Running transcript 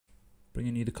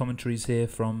Bringing you the commentaries here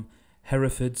from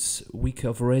Hereford's week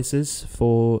of races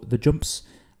for the jumps,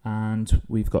 and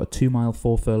we've got a 2 mile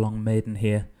 4 furlong maiden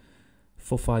here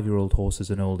for 5-year-old horses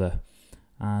and older,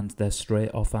 and they're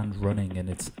straight off and running, and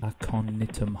it's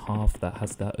Aconitum Half that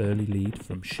has that early lead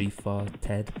from Shifar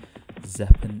Ted,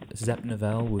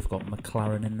 Zepnevel. We've got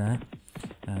McLaren in there.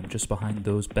 Just behind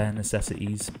those, Bare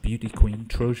Necessities, Beauty Queen,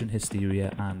 Trojan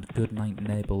Hysteria and Goodnight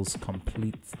Naples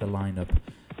complete the lineup.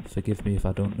 Forgive me if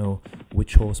I don't know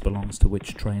which horse belongs to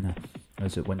which trainer,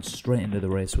 as it went straight into the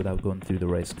race without going through the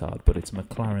race card, but it's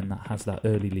McLaren that has that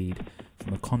early lead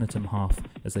from Aconitum Half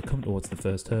as they come towards the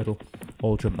first hurdle.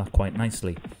 All jump that quite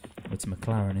nicely. It's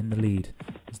McLaren in the lead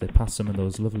as they pass some of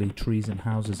those lovely trees and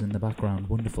houses in the background.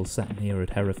 Wonderful setting here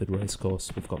at Hereford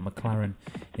Racecourse. We've got McLaren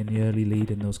in the early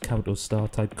lead in those Kauto Star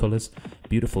type colours.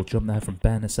 Beautiful jump there from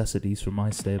Bare Necessities from my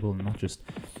stable, and that just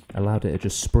allowed it to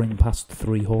just spring past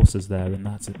 3 horses there, and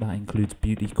that includes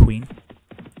Beauty Queen,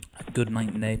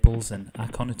 Goodnight Naples and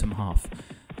Aconitum Half.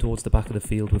 Towards the back of the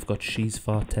field we've got She's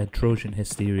Far Ted, Trojan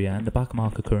Hysteria, and the back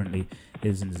marker currently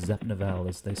is in Zepnevel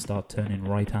as they start turning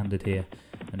right-handed here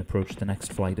and approach the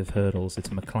next flight of hurdles. It's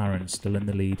McLaren still in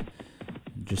the lead,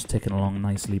 just ticking along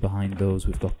nicely behind those.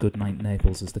 We've got Goodnight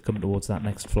Naples as they come towards that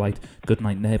next flight.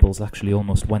 Goodnight Naples actually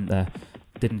almost went there,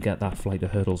 didn't get that flight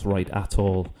of hurdles right at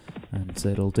all, and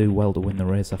it'll do well to win the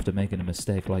race after making a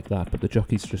mistake like that, but the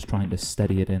jockey's just trying to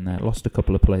steady it in there. Lost a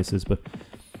couple of places, but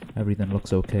everything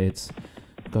looks okay. It's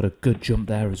got a good jump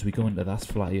there as we go into that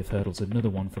flight of hurdles. Another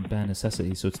one from Bare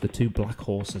Necessity, so it's the 2 black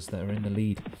horses that are in the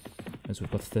lead as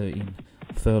we've got 13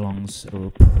 furlongs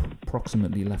or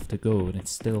approximately left to go, and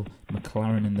it's still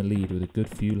McLaren in the lead with a good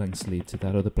few lengths lead to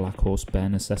that other black horse, Bare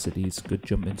Necessities. Good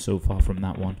jumping so far from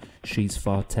that one. She's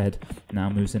Far Ted now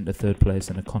moves into 3rd place,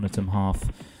 and Aconitum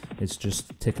Half is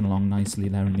just ticking along nicely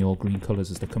there in the all green colours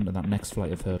as they come to that next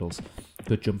flight of hurdles.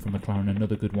 Good jump from McLaren,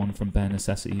 another good one from Bare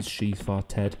Necessities. She's Far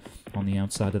Ted on the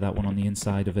outside of that one, on the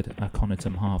inside of it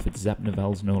Aconitum Half. It's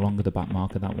Zepnevel's no longer the back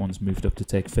marker, that one's moved up to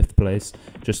take 5th place,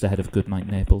 just ahead of Goodnight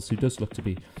Naples, who does look to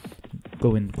be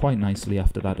going quite nicely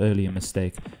after that earlier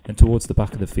mistake. And towards the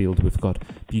back of the field we've got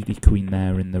Beauty Queen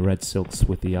there in the red silks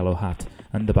with the yellow hat,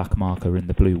 and the back marker in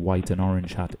the blue, white and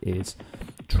orange hat is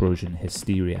Trojan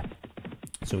Hysteria.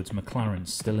 So it's McLaren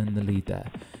still in the lead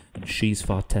there, and She's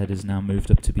Far Ted has now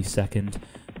moved up to be 2nd,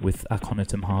 with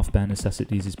Aconitum Half. Bare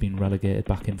Necessities has been relegated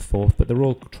back in 4th, but they're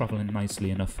all travelling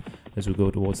nicely enough as we go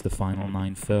towards the final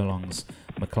 9 furlongs.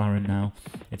 McLaren now,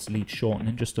 its lead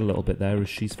shortening just a little bit there as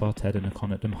She's Far Ted and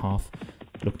Aconitum Half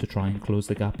look to try and close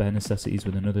the gap. Bare Necessities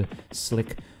with another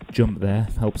slick jump there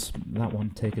helps that one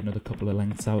take another couple of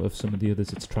lengths out of some of the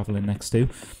others it's travelling next to,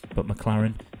 but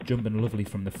McLaren jumping lovely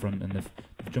from the front, and they've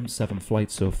jumped 7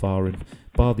 flights so far, and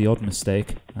bar the odd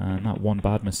mistake and that one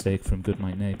bad mistake from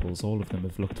Goodnight Naples, all of them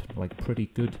have looked like pretty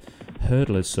good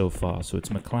hurdlers so far. So it's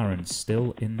McLaren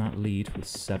still in that lead with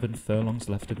 7 furlongs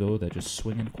left to go. They're just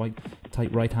swinging quite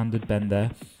tight right-handed bend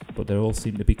there, but they all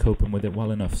seem to be coping with it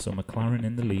well enough. So McLaren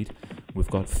in the lead. We've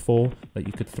got 4 that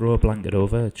you could throw a blanket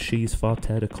over. It's She's Far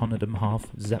Ted, Aconitum Half,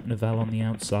 Zepnevel on the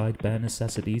outside, Bare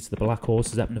Necessities, the black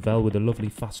horse Zepnevel with a lovely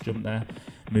fast jump there,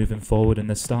 moving forward, and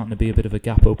there's starting to be a bit of a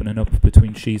gap opening up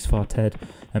between She's Far Ted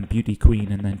and Beauty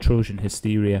Queen, and then Trojan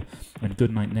Hysteria and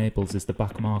Goodnight Naples is the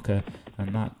back marker,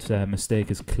 and that mistake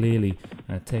has clearly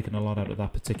taken a lot out of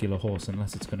that particular horse,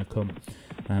 unless it's going to come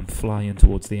flying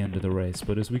towards the end of the race.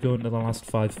 But as we go into the last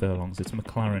 5 furlongs, it's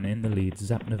McLaren in the lead,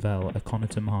 Zepnevel,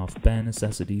 Aconitum Half, Bare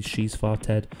Necessities, She's Far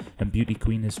Ted and Beauty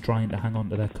Queen is trying to hang on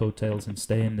to their coattails and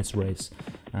stay in this race,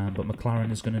 but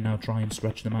McLaren is going to now try and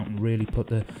stretch them out and really put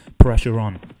the pressure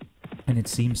on, and it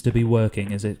seems to be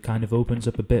working as it kind of opens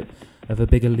up a bit of a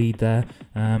bigger lead there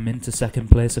into 2nd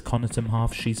place. Aconitum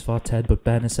Half, She's Far Ted, but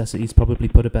Bare Necessities probably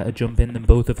put a better jump in than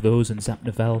both of those, and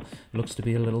Zepnevel looks to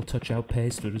be a little touch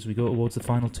outpaced. But as we go towards the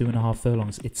final 2.5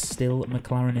 furlongs, it's still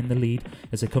McLaren in the lead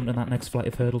as they come to that next flight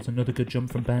of hurdles. Another good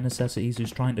jump from Bare Necessities,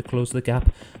 who's trying to close the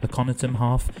gap. Aconitum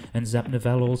Half and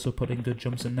Zepnevel also putting good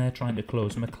jumps in there, trying to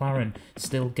close. McLaren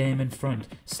still game in front,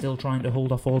 still trying to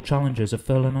hold off all challengers. A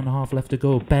furlong and a half left to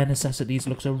go. Bare Necessities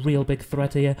looks a real big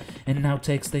threat here and now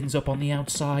takes things up on the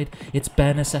outside. It's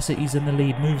Bare Necessities in the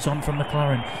lead, moves on from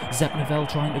McLaren. Zepnevel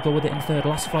trying to go with it in 3rd,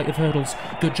 last flight of hurdles.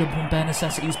 Good jump from Bare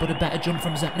Necessities, but a better jump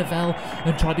from Zepnevel,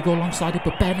 and tried to go alongside it,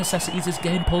 but Bare Necessities'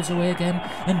 game pulls away again,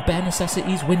 and Bare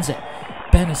Necessities wins it.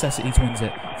 Bare Necessities wins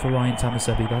it for Ryan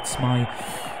Tamasebi. That's my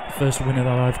first winner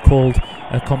that I've called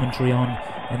a commentary on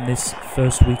in this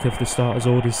first week of the Starters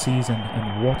Orders season,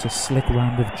 and what a slick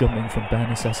round of jumping from Bare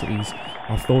Necessities.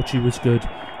 I thought she was good.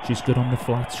 She's good on the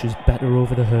flats, she's better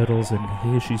over the hurdles, and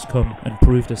here she's come and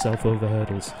proved herself over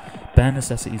hurdles. Bare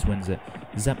Necessities wins it.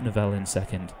 Zep Novell in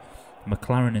second.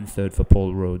 McLaren in third for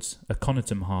Paul Rhodes. A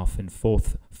Connaughton half in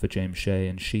fourth for James Shea.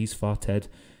 And She's Farted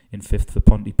in fifth for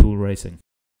Pontypool Racing.